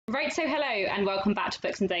Right, so hello and welcome back to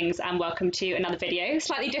Books and Things, and welcome to another video.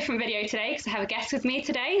 Slightly different video today because I have a guest with me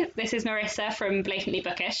today. This is Marissa from Blatantly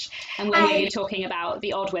Bookish, and we're going to be talking about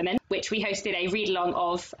The Odd Women, which we hosted a read-along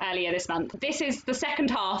of earlier this month. This is the second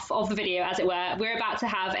half of the video, as it were. We're about to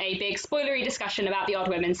have a big spoilery discussion about The Odd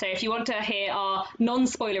Women, so if you want to hear our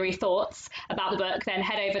non-spoilery thoughts about the book, then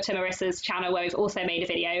head over to Marissa's channel where we've also made a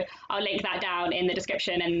video. I'll link that down in the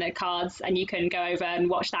description and the cards, and you can go over and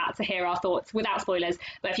watch that to hear our thoughts without spoilers.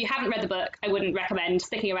 But if you haven't read the book, I wouldn't recommend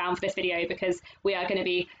sticking around for this video because we are going to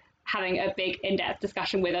be having a big in-depth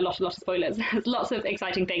discussion with a lot of spoilers. There's lots of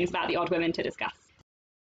exciting things about The Odd Women to discuss.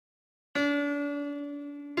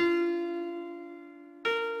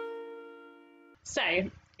 So,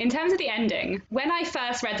 in terms of the ending, when I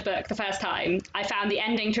first read the book the first time, I found the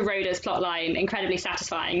ending to Rhoda's plotline incredibly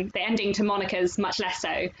satisfying. The ending to Monica's much less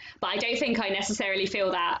so, but I don't think I necessarily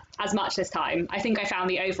feel that as much this time. I think I found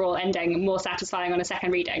the overall ending more satisfying on a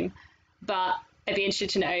second reading, but I'd be interested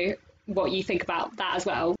to know what you think about that as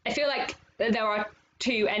well. I feel like there are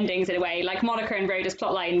two endings in a way, like Monica and Rhoda's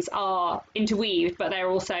plot lines are interweaved, but they're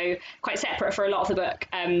also quite separate for a lot of the book,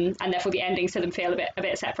 and therefore the endings to them feel a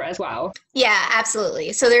bit separate as well. Yeah,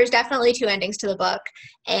 absolutely. So there's definitely two endings to the book,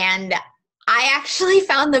 and I actually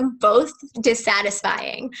found them both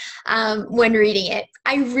dissatisfying when reading it.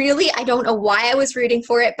 I don't know why I was rooting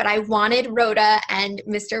for it, but I wanted Rhoda and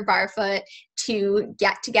Mr. Barfoot to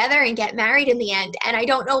get together and get married in the end. And I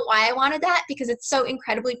don't know why I wanted that, because it's so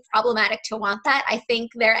incredibly problematic to want that. I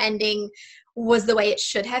think their ending was the way it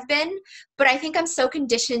should have been, but I think I'm so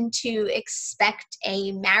conditioned to expect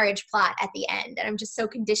a marriage plot at the end, and I'm just so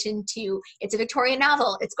conditioned to, it's a Victorian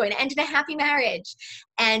novel, it's going to end in a happy marriage,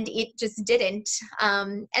 and it just didn't.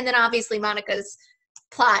 And then obviously Monica's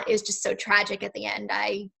plot is just so tragic at the end.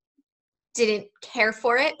 I didn't care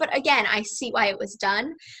for it, but again, I see why it was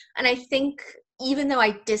done, and I think even though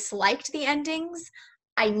I disliked the endings,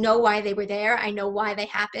 I know why they were there, I know why they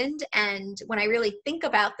happened, and when I really think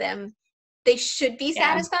about them, they should be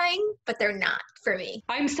satisfying, but they're not for me.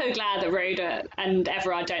 I'm so glad that Rhoda and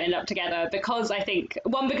Everard don't end up together, because I think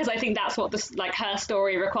that's what her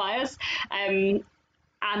story requires, and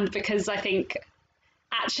because I think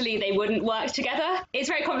actually they wouldn't work together. It's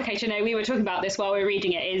very complicated. You know, we were talking about this while we were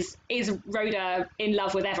reading it. Is Rhoda in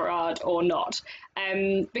love with Everard or not?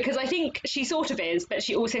 Because I think she sort of is, but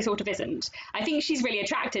she also sort of isn't. I think she's really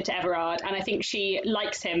attracted to Everard, and I think she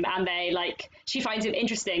likes him, and she finds him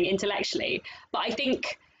interesting intellectually. But I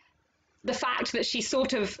think the fact that she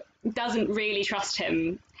sort of doesn't really trust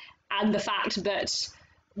him, and the fact that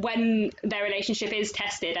when their relationship is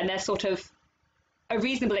tested and there's sort of a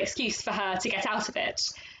reasonable excuse for her to get out of it,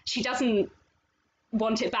 she doesn't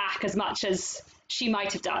want it back as much as she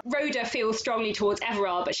might have done. Rhoda feels strongly towards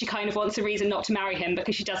Everard, but she kind of wants a reason not to marry him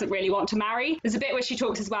because she doesn't really want to marry. There's a bit where she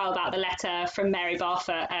talks as well about the letter from Mary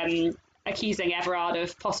Barfoot accusing Everard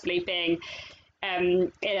of possibly being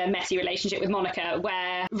in a messy relationship with Monica,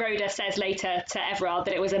 where Rhoda says later to Everard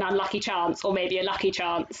that it was an unlucky chance or maybe a lucky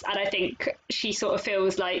chance, and I think she sort of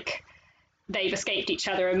feels like they've escaped each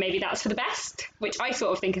other and maybe that's for the best, which I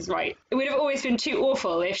sort of think is right. It would have always been too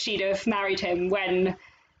awful if she'd have married him when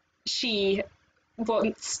she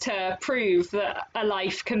wants to prove that a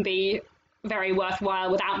life can be very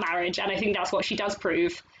worthwhile without marriage, and I think that's what she does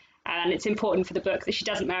prove, and it's important for the book that she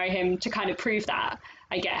doesn't marry him to kind of prove that,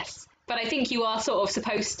 I guess. But I think you are sort of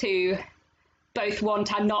supposed to both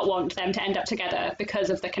want and not want them to end up together because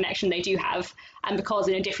of the connection they do have, and because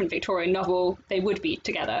in a different Victorian novel they would be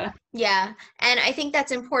together. Yeah, and I think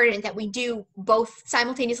that's important that we do both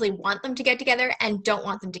simultaneously want them to get together and don't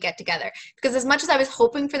want them to get together. Because as much as I was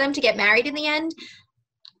hoping for them to get married in the end,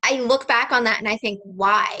 I look back on that and I think,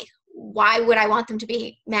 why? Why would I want them to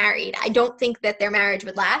be married? I don't think that their marriage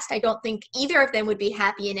would last. I don't think either of them would be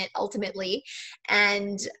happy in it ultimately.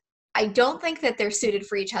 And I don't think that they're suited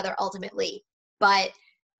for each other ultimately. But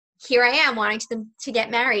here I am wanting them to get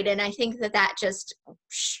married, and I think that just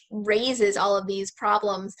raises all of these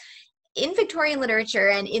problems in Victorian literature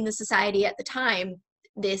and in the society at the time,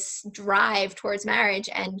 this drive towards marriage.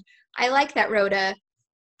 And I like that Rhoda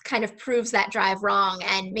kind of proves that drive wrong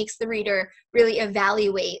and makes the reader really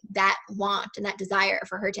evaluate that want and that desire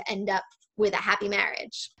for her to end up with a happy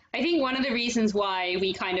marriage. I think one of the reasons why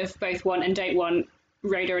we kind of both want and don't want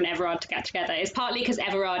Rhoda and Everard to get together is partly because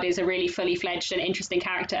Everard is a really fully fledged and interesting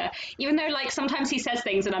character, even though sometimes he says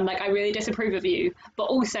things and I'm like, I really disapprove of you, but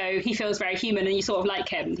also he feels very human and you sort of like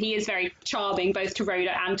him. He is very charming both to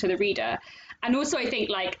Rhoda and to the reader. And also I think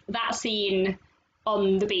that scene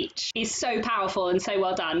on the beach is so powerful and so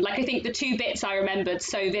well done. Like, I think the two bits I remembered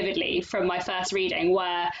so vividly from my first reading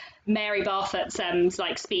were Mary Barfoot's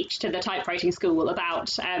like speech to the typewriting school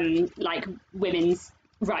about like women's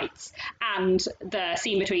rights, and the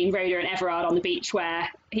scene between Rhoda and Everard on the beach where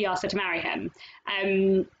he asked her to marry him.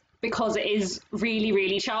 Because it is really,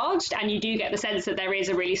 really charged, and you do get the sense that there is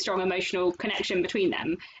a really strong emotional connection between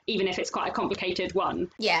them, even if it's quite a complicated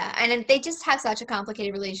one. Yeah, and they just have such a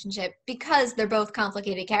complicated relationship because they're both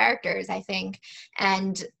complicated characters, I think,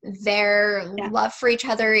 and their love for each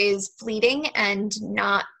other is fleeting and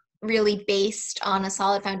not really based on a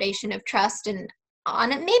solid foundation of trust and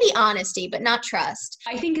maybe honesty, but not trust.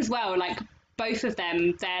 I think as well, like, both of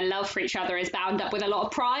them, their love for each other is bound up with a lot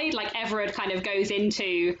of pride. Like, Everard kind of goes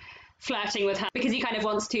into flirting with her because he kind of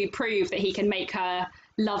wants to prove that he can make her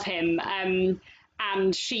love him.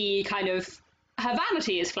 And she kind of, her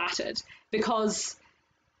vanity is flattered because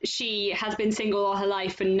she has been single all her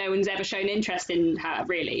life and no one's ever shown interest in her,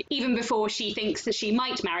 really. Even before she thinks that she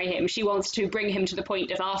might marry him, she wants to bring him to the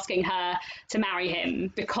point of asking her to marry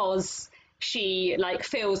him because she like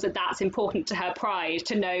feels that that's important to her pride,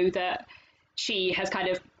 to know that she has kind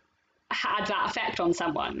of had that effect on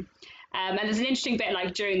someone. And there's an interesting bit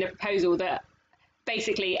like during the proposal that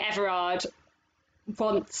basically Everard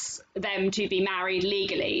wants them to be married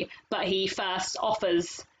legally, but he first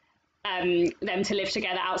offers them to live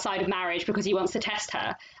together outside of marriage because he wants to test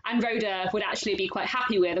her. And Rhoda would actually be quite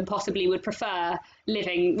happy with and possibly would prefer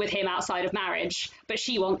living with him outside of marriage, but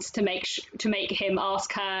she wants to make him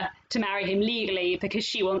ask her to marry him legally because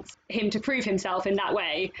she wants him to prove himself in that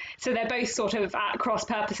way. So they're both sort of at cross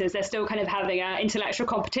purposes. They're still kind of having an intellectual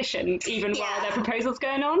competition even while their proposal's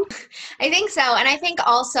going on. I think so. And I think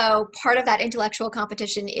also part of that intellectual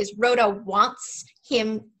competition is Rhoda wants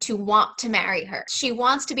him to want to marry her. She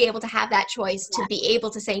wants to be able to have that choice, to be able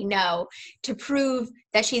to say no, to prove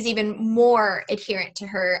that she's even more adherent to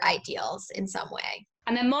her ideals in some way.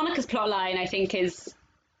 And then Monica's plotline, I think, is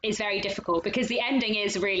very difficult because the ending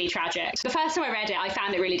is really tragic. The first time I read it, I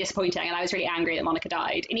found it really disappointing and I was really angry that Monica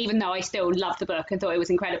died. And even though I still loved the book and thought it was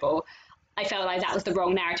incredible, I felt like that was the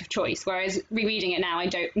wrong narrative choice. Whereas rereading it now, I'm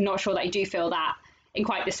not sure that I do feel that in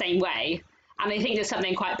quite the same way. And I think there's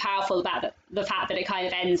something quite powerful about the fact that it kind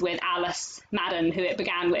of ends with Alice Madden, who it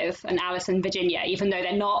began with, and Alice and Virginia, even though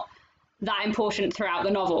they're not that important throughout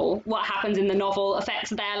the novel. What happens in the novel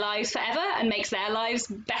affects their lives forever and makes their lives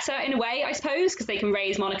better in a way, I suppose, because they can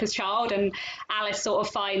raise Monica's child. And Alice sort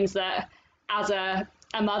of finds that as a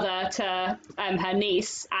mother to her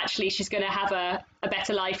niece, actually she's going to have a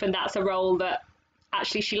better life, and that's a role that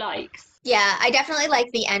actually she likes. Yeah, I definitely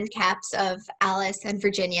like the end caps of Alice and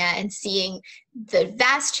Virginia and seeing the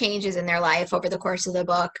vast changes in their life over the course of the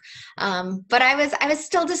book. But I was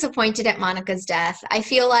still disappointed at Monica's death. I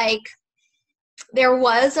feel like there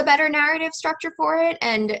was a better narrative structure for it,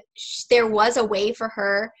 and there was a way for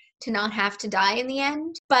her to not have to die in the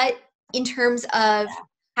end. But in terms of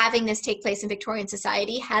having this take place in Victorian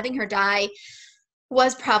society, having her die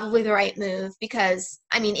was probably the right move because,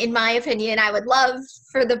 I mean, in my opinion, I would love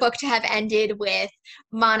for the book to have ended with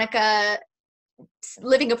Monica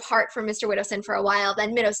living apart from Mr. Widdowson for a while,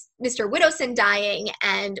 then Mr. Widdowson dying,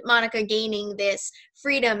 and Monica gaining this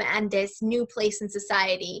freedom and this new place in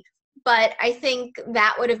society. But I think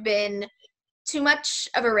that would have been too much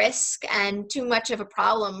of a risk and too much of a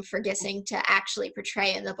problem for Gissing to actually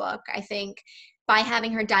portray in the book. I think by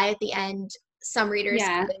having her die at the end, some readers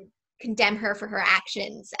would condemn her for her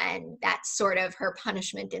actions, and that's sort of her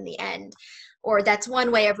punishment in the end. Or that's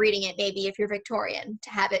one way of reading it, maybe, if you're Victorian, to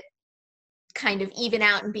have it kind of even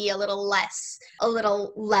out and be a little less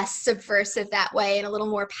subversive that way and a little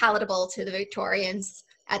more palatable to the Victorians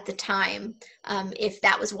at the time, if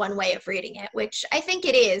that was one way of reading it, which I think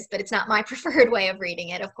it is, but it's not my preferred way of reading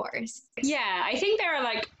it, of course. Yeah, I think there are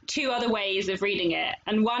like two other ways of reading it.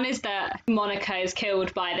 And one is that Monica is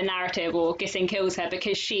killed by the narrative, or Gissing kills her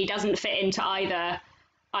because she doesn't fit into either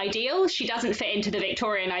ideal. She doesn't fit into the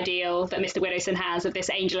Victorian ideal that Mr. Widdowson has of this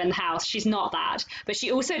angel in the house. She's not that. But she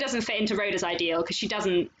also doesn't fit into Rhoda's ideal because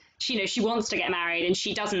she wants to get married and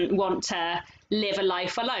she doesn't want to live a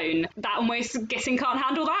life alone. That almost Gissing can't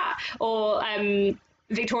handle that, or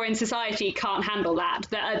Victorian society can't handle that.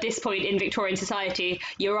 That at this point in Victorian society,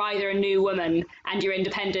 you're either a new woman and you're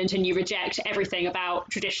independent and you reject everything about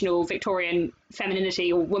traditional Victorian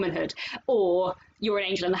femininity or womanhood, or you're an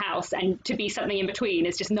angel in the house, and to be something in between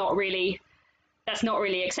is just not really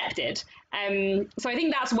accepted. So I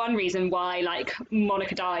think that's one reason why like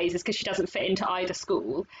Monica dies, is because she doesn't fit into either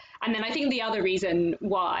school. And then I think the other reason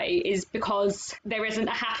why is because there isn't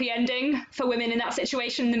a happy ending for women in that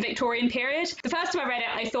situation in the Victorian period. The first time I read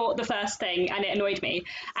it, I thought the first thing, and it annoyed me.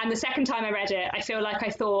 And the second time I read it, I feel like I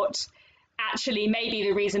thought actually maybe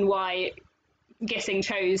the reason why Gissing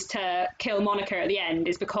chose to kill Monica at the end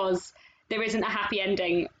is because there isn't a happy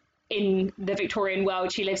ending in the Victorian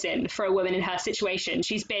world she lives in for a woman in her situation.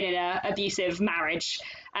 She's been in an abusive marriage,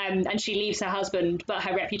 and she leaves her husband, but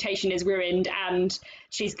her reputation is ruined, and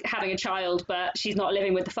she's having a child, but she's not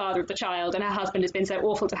living with the father of the child, and her husband has been so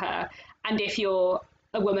awful to her. And if you're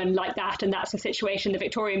a woman like that and that's the situation in the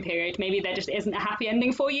Victorian period, maybe there just isn't a happy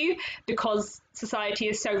ending for you because society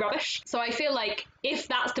is so rubbish. So I feel like if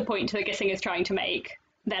that's the point that Gissing is trying to make,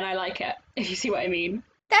 then I like it, if you see what I mean.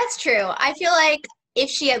 That's true. I feel like if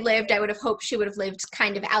she had lived, I would have hoped she would have lived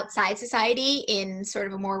kind of outside society in sort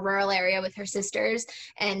of a more rural area with her sisters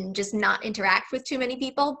and just not interact with too many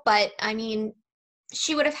people. But I mean,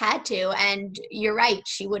 she would have had to. And you're right,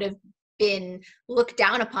 she would have been looked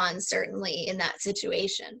down upon, certainly, in that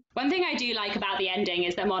situation. One thing I do like about the ending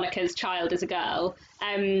is that Monica's child is a girl.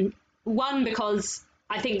 One, because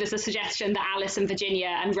I think there's a suggestion that Alice and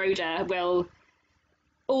Virginia and Rhoda will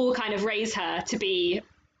all kind of raise her to be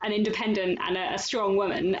an independent and a strong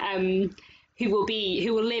woman, who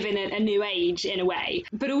will live in a new age in a way,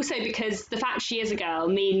 but also because the fact she is a girl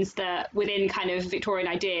means that within kind of Victorian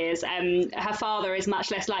ideas, her father is much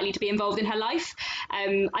less likely to be involved in her life.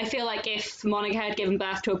 I feel like if Monica had given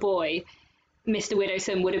birth to a boy, Mr.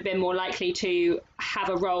 Widdowson would have been more likely to have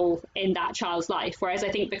a role in that child's life, whereas I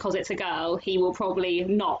think because it's a girl, he will probably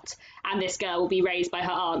not, and this girl will be raised by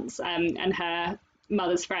her aunts and her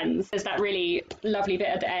mother's friends. There's that really lovely bit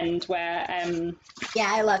at the end where yeah,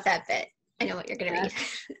 I love that bit. I know what you're going to read.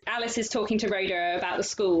 Alice is talking to Rhoda about the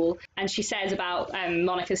school, and she says about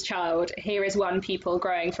Monica's child, "Here is one pupil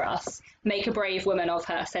growing for us. Make a brave woman of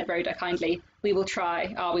her," said Rhoda kindly. "We will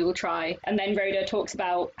try. We will try." And then Rhoda talks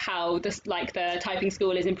about how the typing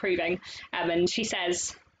school is improving, and she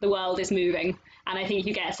says the world is moving. And I think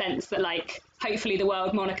you get a sense that hopefully the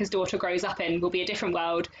world Monica's daughter grows up in will be a different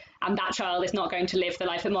world, and that child is not going to live the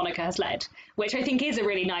life that Monica has led, which I think is a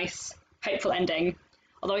really nice, hopeful ending.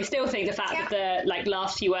 Although I still think the fact that the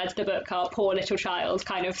last few words of the book are "poor little child"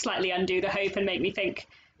 kind of slightly undo the hope and make me think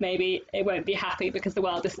maybe it won't be happy because the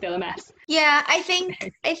world is still a mess. Yeah, I think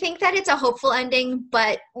that it's a hopeful ending,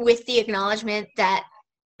 but with the acknowledgement that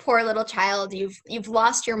poor little child, you've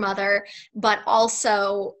lost your mother, but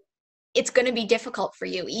also it's going to be difficult for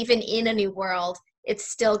you. Even in a new world,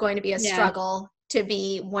 it's still going to be a struggle to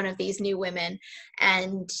be one of these new women.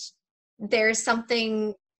 And there's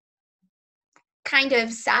something kind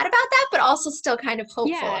of sad about that, but also still kind of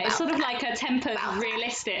hopeful about it's sort of that. like a tempered,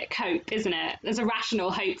 realistic hope, isn't it? There's a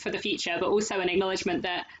rational hope for the future, but also an acknowledgement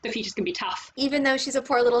that the future's going to be tough. Even though she's a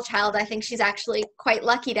poor little child, I think she's actually quite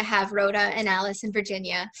lucky to have Rhoda and Alice and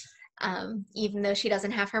Virginia, even though she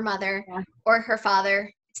doesn't have her mother or her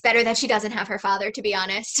father. It's better that she doesn't have her father, to be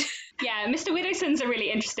honest. Yeah, Mr. Widdowson's a really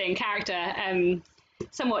interesting character.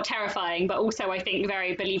 Somewhat terrifying, but also I think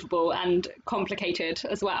very believable and complicated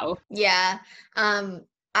as well. Yeah,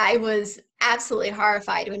 I was absolutely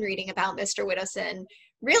horrified when reading about Mr. Widdowson,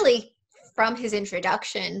 really from his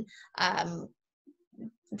introduction.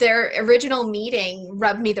 Their original meeting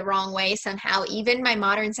rubbed me the wrong way somehow. Even my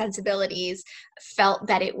modern sensibilities felt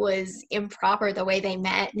that it was improper the way they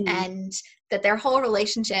met, and that their whole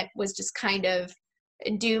relationship was just kind of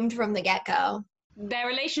doomed from the get-go. Their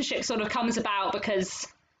relationship sort of comes about because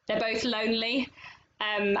they're both lonely,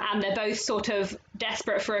 and they're both sort of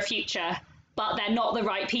desperate for a future, but they're not the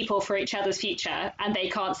right people for each other's future, and they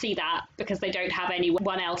can't see that because they don't have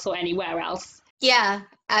anyone else or anywhere else. Yeah,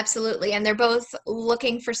 absolutely. And they're both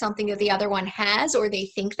looking for something that the other one has or they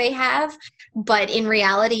think they have, but in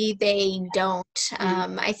reality, they don't.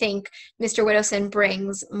 I think Mr. Widdowson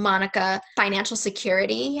brings Monica financial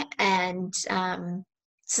security and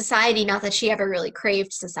society, not that she ever really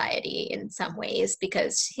craved society in some ways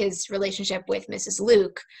because his relationship with Mrs.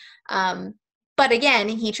 Luke. But again,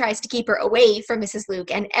 he tries to keep her away from Mrs. Luke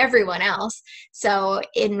and everyone else. So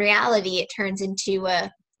in reality, it turns into a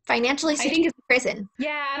financially secure prison.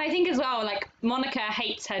 Yeah, and I think as well, Monica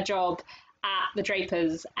hates her job at the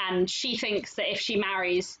Drapers, and she thinks that if she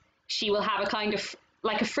marries, she will have a kind of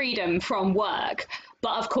a freedom from work.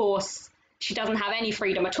 But of course, she doesn't have any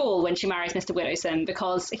freedom at all when she marries Mr. Widdowson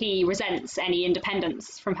because he resents any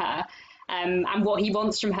independence from her. And what he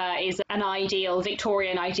wants from her is an ideal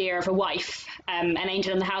Victorian idea of a wife, an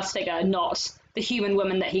angel in the house figure, not the human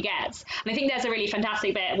woman that he gets. And I think there's a really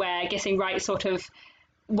fantastic bit where Gissing writes sort of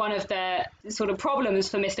one of the sort of problems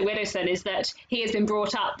for Mr. Widdowson is that he has been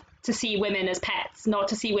brought up to see women as pets, not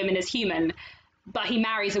to see women as human. But he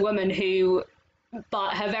marries a woman who,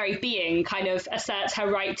 but her very being, kind of asserts her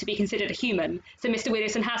right to be considered a human. So Mr.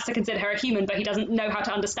 Widdowson has to consider her a human, but he doesn't know how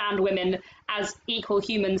to understand women as equal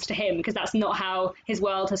humans to him, because that's not how his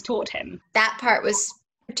world has taught him. That part was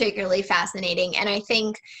particularly fascinating. And I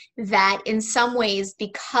think that in some ways,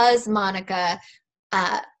 because Monica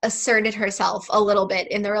asserted herself a little bit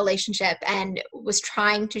in the relationship and was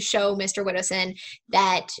trying to show Mr. Widdowson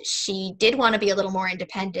that she did want to be a little more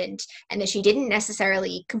independent and that she didn't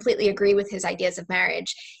necessarily completely agree with his ideas of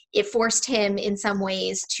marriage, it forced him in some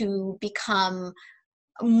ways to become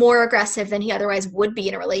more aggressive than he otherwise would be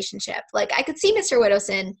in a relationship. Like, I could see Mr.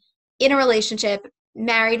 Widdowson in a relationship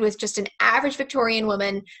married with just an average Victorian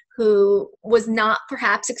woman who was not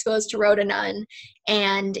perhaps exposed to Rhoda Nunn,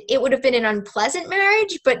 and it would have been an unpleasant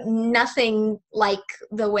marriage, but nothing like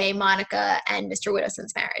the way Monica and Mr.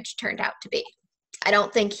 Widdowson's marriage turned out to be. I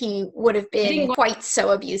don't think he would have been quite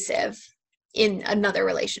so abusive in another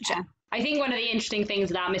relationship. Yeah. I think one of the interesting things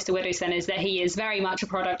about Mr. Widdowson is that he is very much a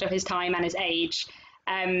product of his time and his age.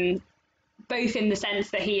 Both in the sense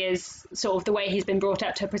that he is sort of the way he's been brought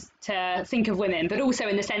up to think of women, but also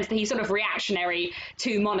in the sense that he's sort of reactionary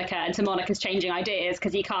to Monica and to Monica's changing ideas,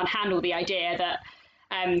 because he can't handle the idea that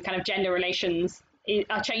kind of gender relations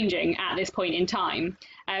are changing at this point in time.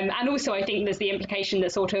 And also I think there's the implication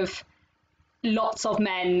that sort of lots of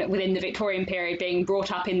men within the Victorian period being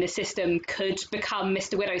brought up in this system could become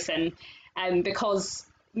Mr. Widdowson, because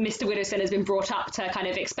Mr. Widdowson has been brought up to kind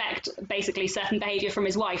of expect basically certain behaviour from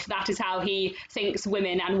his wife. That is how he thinks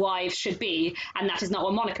women and wives should be, and that is not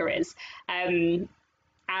what Monica is. And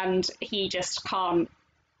he just can't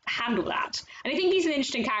handle that. And I think he's an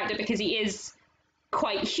interesting character because he is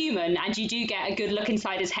quite human, and you do get a good look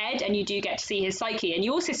inside his head, and you do get to see his psyche, and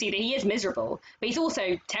you also see that he is miserable, but he's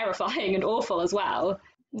also terrifying and awful as well.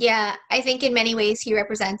 Yeah, I think in many ways he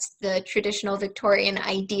represents the traditional Victorian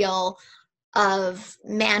ideal of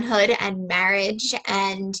manhood and marriage,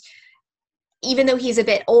 and even though he's a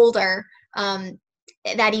bit older,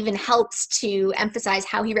 that even helps to emphasize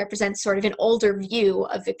how he represents sort of an older view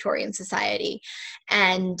of Victorian society.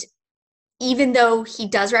 And even though he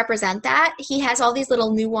does represent that, he has all these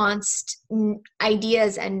little nuanced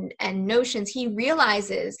ideas and notions. He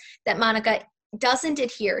realizes that Monica doesn't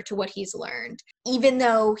adhere to what he's learned, even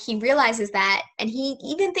though he realizes that, and he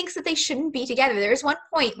even thinks that they shouldn't be together. There's one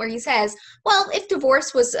point where he says, well, if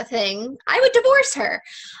divorce was a thing, I would divorce her.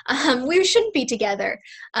 We shouldn't be together.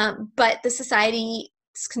 But the society's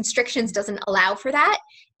constrictions doesn't allow for that,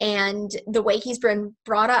 and the way he's been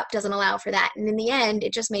brought up doesn't allow for that. And in the end,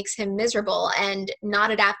 it just makes him miserable and not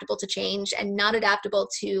adaptable to change, and not adaptable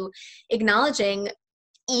to acknowledging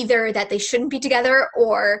either that they shouldn't be together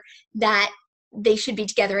or that they should be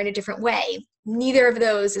together in a different way. Neither of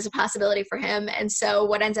those is a possibility for him. And so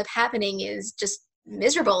what ends up happening is just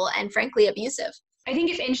miserable and frankly abusive. I think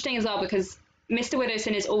it's interesting as well because Mr.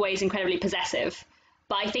 Widdowson is always incredibly possessive,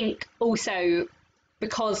 but I think also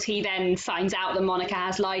because he then finds out that Monica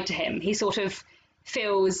has lied to him, he sort of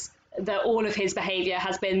feels that all of his behaviour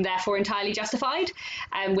has been therefore entirely justified,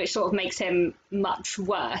 which sort of makes him much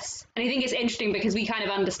worse. And I think it's interesting because we kind of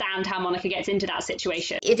understand how Monica gets into that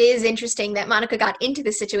situation. It is interesting that Monica got into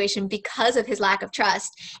this situation because of his lack of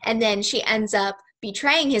trust, and then she ends up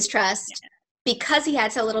betraying his trust because he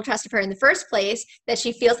had so little trust of her in the first place, that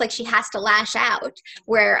she feels like she has to lash out,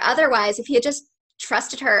 where otherwise if he had just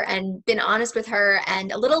trusted her and been honest with her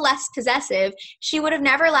and a little less possessive, she would have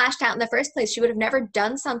never lashed out in the first place. She would have never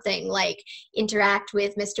done something like interact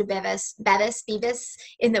with Mr. Bevis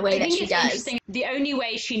in the way that she does. The only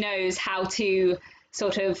way she knows how to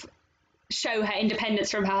sort of show her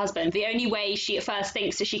independence from her husband, the only way she at first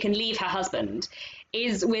thinks that she can leave her husband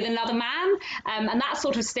is with another man. And that's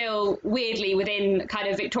sort of still weirdly within kind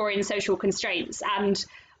of Victorian social constraints. And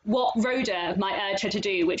what Rhoda might urge her to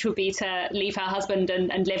do, which would be to leave her husband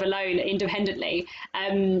and live alone independently,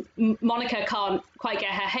 Monica can't quite get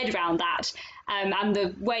her head around that. And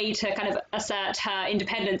the way to kind of assert her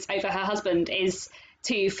independence over her husband is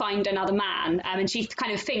to find another man. And she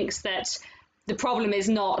kind of thinks that the problem is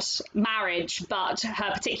not marriage, but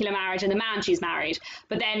her particular marriage and the man she's married.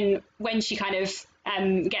 But then when she kind of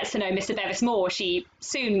gets to know Mr. Bevis more, she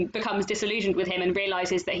soon becomes disillusioned with him and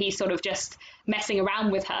realizes that he's sort of just messing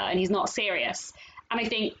around with her and he's not serious. And I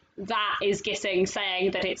think that is Gissing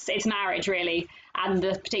saying that it's marriage really, and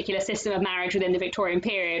the particular system of marriage within the Victorian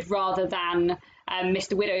period, rather than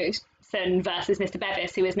Mr. Widdowson versus Mr.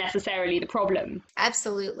 Bevis, who is necessarily the problem.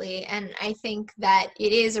 Absolutely. And I think that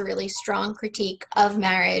it is a really strong critique of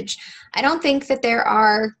marriage. I don't think that there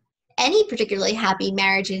are any particularly happy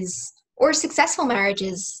marriages or successful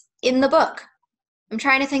marriages in the book. I'm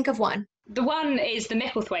trying to think of one. The one is the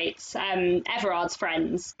Micklethwaites, Everard's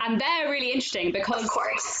friends, and they're really interesting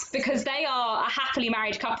because they are a happily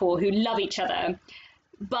married couple who love each other,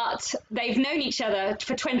 but they've known each other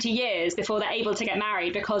for 20 years before they're able to get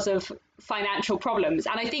married because of financial problems.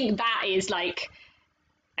 And I think that is like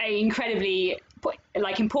an incredibly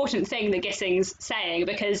important thing that Gissing's saying,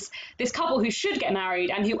 because this couple who should get married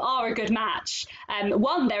and who are a good match,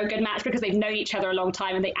 one, they're a good match because they've known each other a long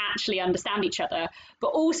time and they actually understand each other, but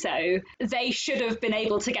also they should have been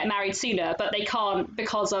able to get married sooner, but they can't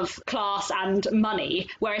because of class and money,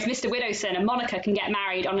 whereas Mr. Widdowson and Monica can get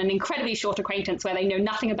married on an incredibly short acquaintance where they know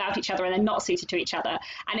nothing about each other and they're not suited to each other.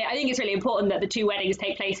 And I think it's really important that the two weddings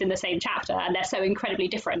take place in the same chapter, and they're so incredibly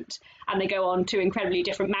different and they go on to incredibly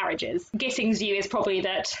different marriages. Gissing's view is probably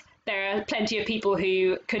that there are plenty of people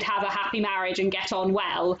who could have a happy marriage and get on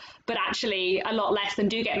well, but actually a lot less than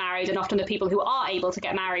do get married, and often the people who are able to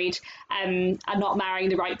get married are not marrying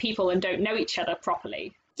the right people and don't know each other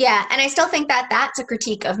properly. Yeah, and I still think that that's a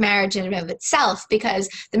critique of marriage in and of itself, because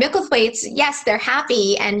the Micklethwaites, yes, they're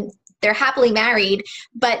happy and they're happily married,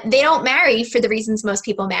 but they don't marry for the reasons most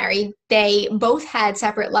people marry. They both had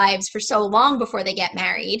separate lives for so long before they get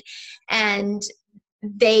married, and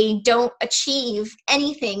they don't achieve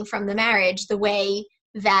anything from the marriage the way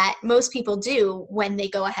that most people do when they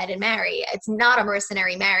go ahead and marry. It's not a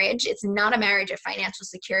mercenary marriage. It's not a marriage of financial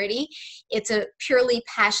security. It's a purely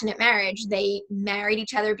passionate marriage. They married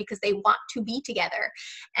each other because they want to be together.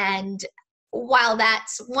 And while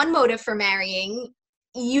that's one motive for marrying,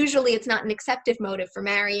 usually it's not an accepted motive for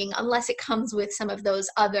marrying unless it comes with some of those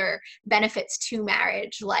other benefits to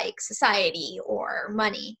marriage, like society or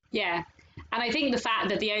money. Yeah. And I think the fact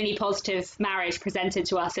that the only positive marriage presented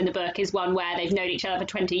to us in the book is one where they've known each other for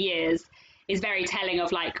 20 years is very telling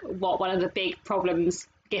of like what one of the big problems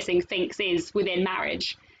Gissing thinks is within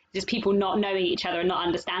marriage, just people not knowing each other and not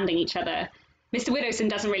understanding each other. Mr. Widdowson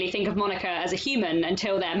doesn't really think of Monica as a human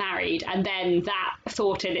until they're married, and then that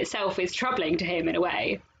thought in itself is troubling to him in a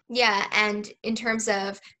way. Yeah, and in terms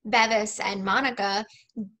of Bevis and Monica,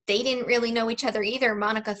 they didn't really know each other either.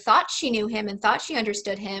 Monica thought she knew him and thought she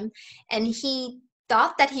understood him, and he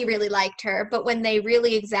thought that he really liked her, but when they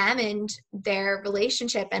really examined their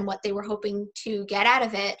relationship and what they were hoping to get out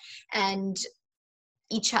of it and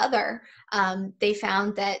each other, they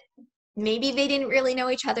found that maybe they didn't really know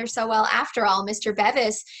each other so well after all. Mr.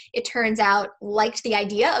 Bevis, it turns out, liked the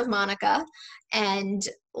idea of Monica and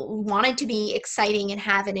wanted to be exciting and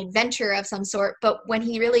have an adventure of some sort, but when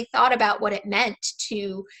he really thought about what it meant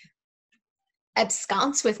to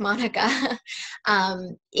absconce with Monica,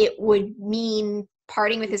 it would mean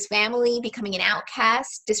parting with his family, becoming an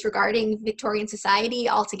outcast, disregarding Victorian society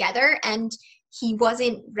altogether, and he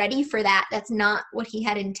wasn't ready for that. That's not what he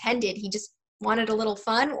had intended. He just wanted a little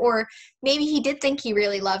fun, or maybe he did think he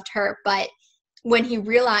really loved her, but when he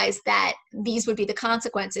realized that these would be the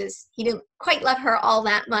consequences, he didn't quite love her all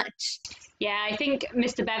that much. Yeah, I think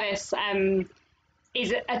Mr. Bevis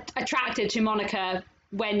is attracted to Monica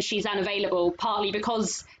when she's unavailable, partly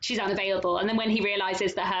because she's unavailable, and then when he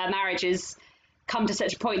realizes that her marriage has come to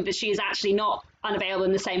such a point that she is actually not unavailable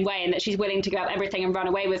in the same way and that she's willing to give up everything and run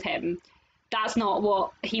away with him, that's not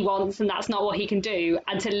what he wants and that's not what he can do,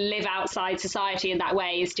 and to live outside society in that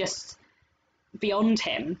way is just beyond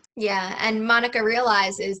him. Yeah, and Monica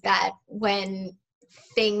realizes that when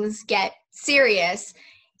things get serious,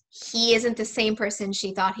 he isn't the same person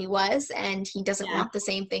she thought he was, and he doesn't want the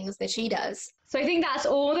same things that she does. So I think that's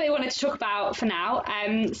all that I wanted to talk about for now.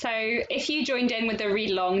 So if you joined in with the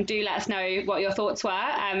read along, do let us know what your thoughts were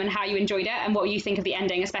and how you enjoyed it, and what you think of the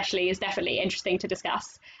ending especially is definitely interesting to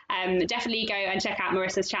discuss. Definitely go and check out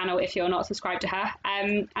Marissa's channel if you're not subscribed to her.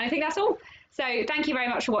 And I think that's all. So thank you very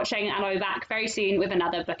much for watching, and I'll be back very soon with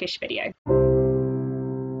another bookish video.